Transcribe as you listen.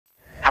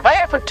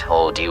ever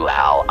told you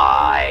how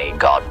I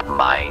got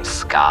my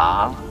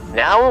scar?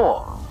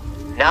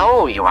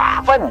 No, you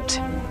haven't.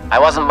 I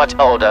wasn't much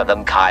older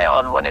than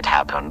Kion when it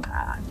happened.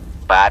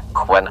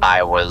 Back when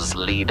I was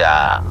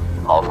leader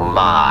of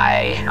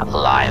my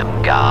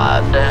Lion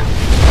Guard.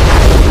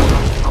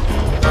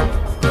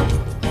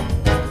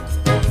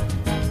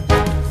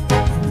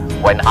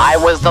 When I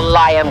was the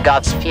Lion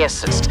Guard's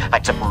fiercest, I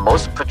took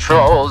most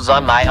patrols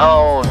on my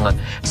own.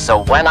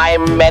 So when I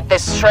met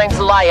this strange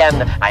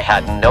lion, I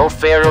had no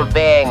fear of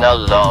being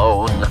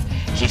alone.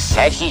 He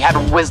said he had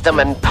wisdom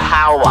and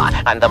power,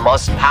 and the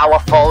most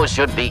powerful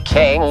should be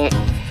king.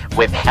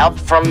 With help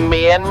from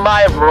me and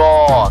my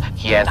roar,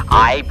 he and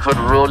I could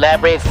rule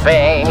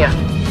everything.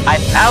 I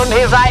found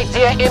his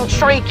idea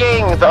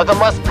intriguing, though the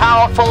most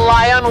powerful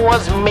lion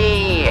was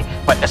me.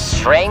 But the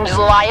strange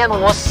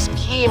lion was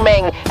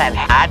scheming and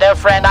had a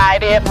friend I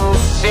didn't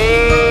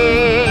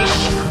see.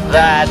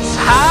 That's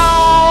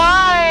how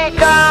I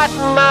got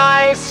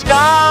my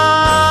scar,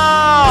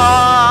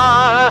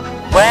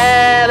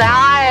 when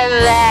I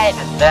led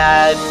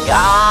the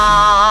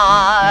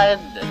guard.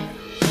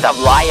 The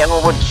lion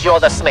would cure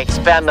the snake's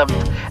venom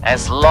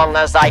as long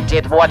as I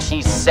did what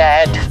he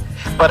said.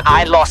 But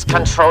I lost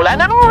control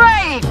and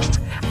enraged.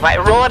 I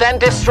roared and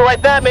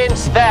destroyed them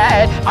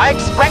instead. I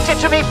expected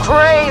to be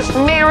praised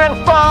near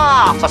and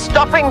far for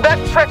stopping that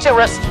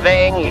treacherous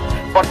thing.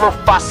 But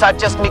Mufasa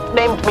just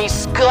nicknamed me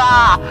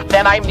Scar.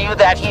 Then I knew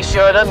that he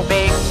shouldn't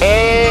be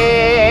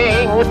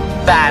king.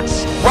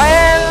 That's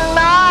when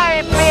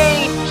I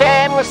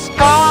became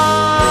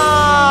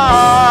Scar,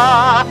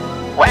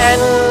 when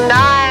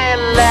I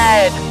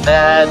led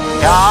the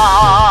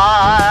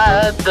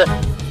guard.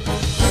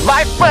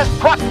 My first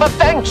plot for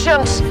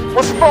vengeance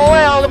was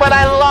foiled when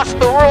I lost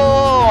the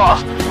roar.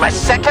 My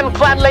second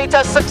plan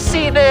later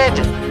succeeded.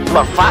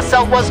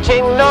 Mufasa was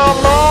king no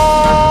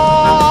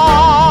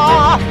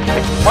more.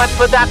 If it weren't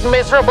for that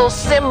miserable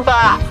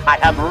Simba, I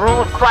have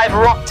ruled Cried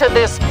Rock to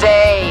this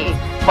day.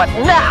 But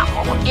now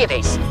it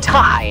is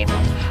time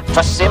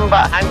for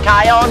Simba and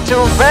Kion to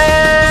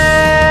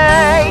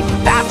reign.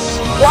 That's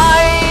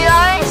why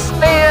I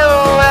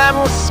still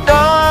am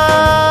scarred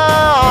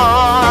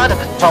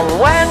from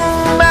when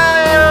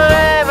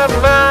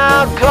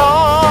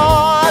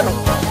gone.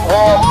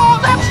 Oh,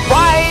 that's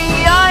why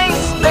I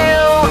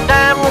still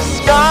am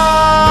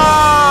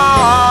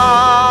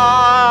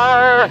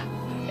scarred,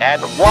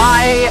 and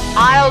why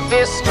I'll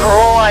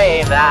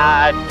destroy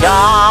that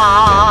god.